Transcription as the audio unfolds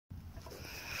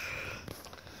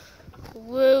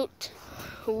Woot,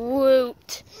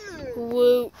 woot,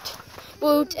 woot,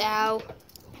 woot, ow,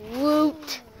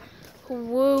 woot,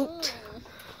 woot,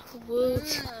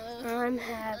 woot. I'm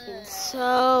having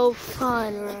so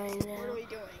fun right now. What are we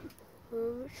doing?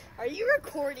 Woot. Are you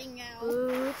recording now?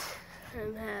 Woot.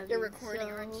 I'm having You're recording, so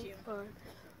aren't you? fun.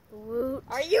 Woot.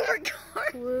 Are you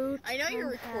recording? Woot. I know you're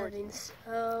I'm recording. having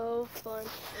so fun.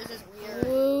 This is weird.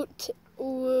 Woot,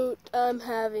 woot. I'm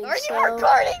having Are so. you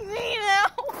recording me now?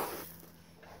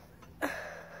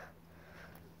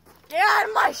 Get out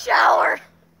of my shower!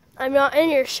 I'm not in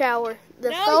your shower.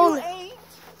 The no, phone. you ain't.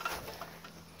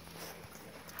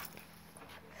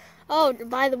 Oh,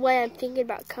 by the way, I'm thinking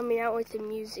about coming out with the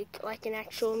music, like an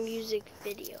actual music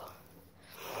video.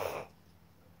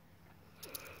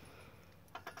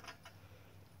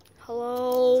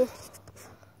 Hello?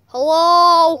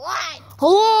 Hello? What?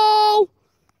 Hello?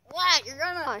 What? You're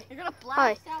gonna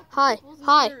blast out Hi. people's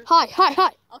Hi. ears.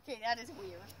 Hi. Okay, that is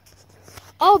weird.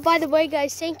 Oh, by the way,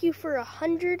 guys, thank you for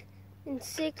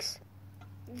 106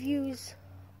 views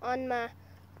on my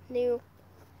new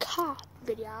car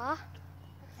video.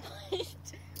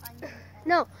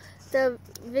 No, the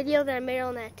video that I made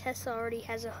on that Tesla already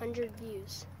has 100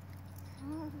 views.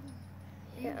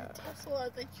 Yeah. Tesla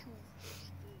that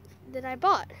That I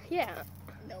bought. Yeah.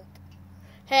 Nope.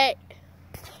 Hey.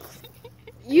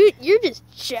 You're just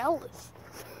jealous.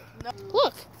 No.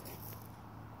 Look.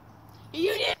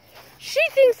 You didn't. She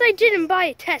thinks I didn't buy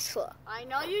a Tesla. I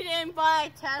know you didn't buy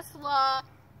a Tesla.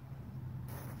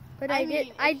 But I I did.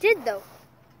 mean, I did though.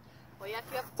 Well, you have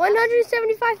to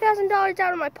 $175,000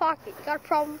 out of my pocket. Got a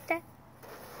problem with that?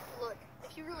 look.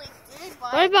 If you really did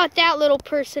buy, What about that little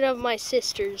person of my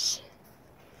sister's?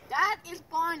 that is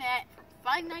Barnett,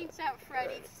 5 Nights at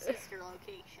Freddy's sister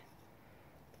location.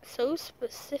 So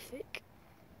specific.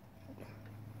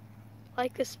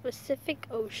 Like the Pacific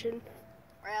Ocean.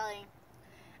 Really?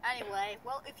 Anyway,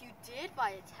 well, if you did buy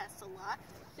a Tesla,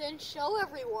 then show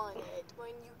everyone it when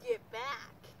you get back.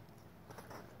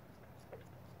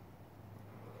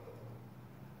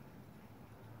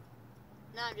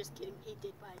 No, I'm just kidding. He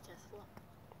did buy a Tesla.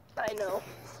 I know.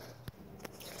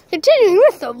 Continuing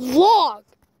with the vlog.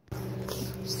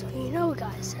 So you know,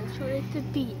 guys, since we're at the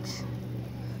beach,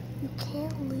 you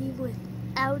can't leave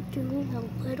without doing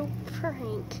a little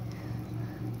prank.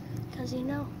 Because you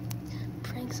know,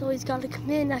 pranks always gotta come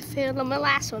in. I failed on my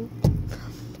last one.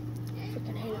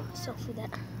 Freaking hate on myself for that.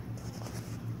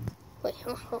 Wait,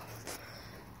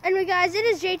 Anyway, guys, it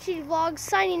is JT Vlogs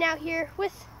signing out here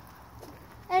with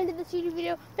end of this YouTube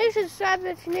video. Make sure to subscribe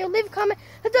if you're new. Leave a comment.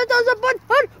 Hit that thumbs up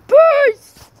button.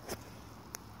 Peace!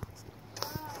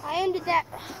 I ended that.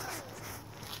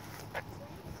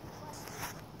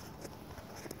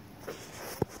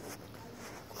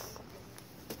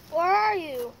 Where are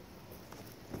you?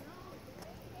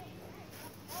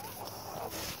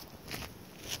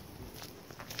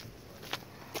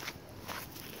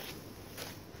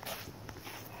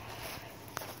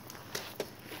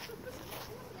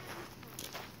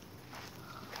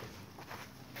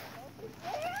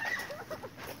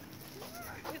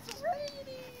 It's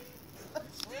raining.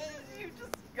 You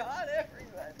just got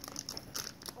everybody.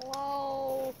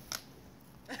 Hello.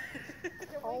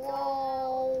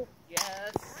 Hello.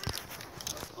 Yes.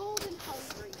 Cold and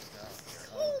hungry.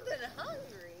 Cold and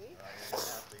hungry?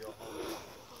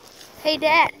 Hey,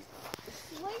 Dad.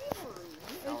 Slavery.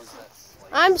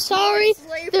 I'm sorry.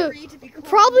 Slavery to be cold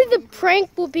Probably and the hungry.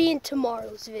 prank will be in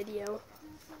tomorrow's video.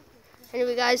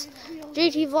 Anyway, guys,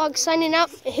 JT Vlog signing out.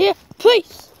 Here,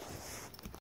 peace.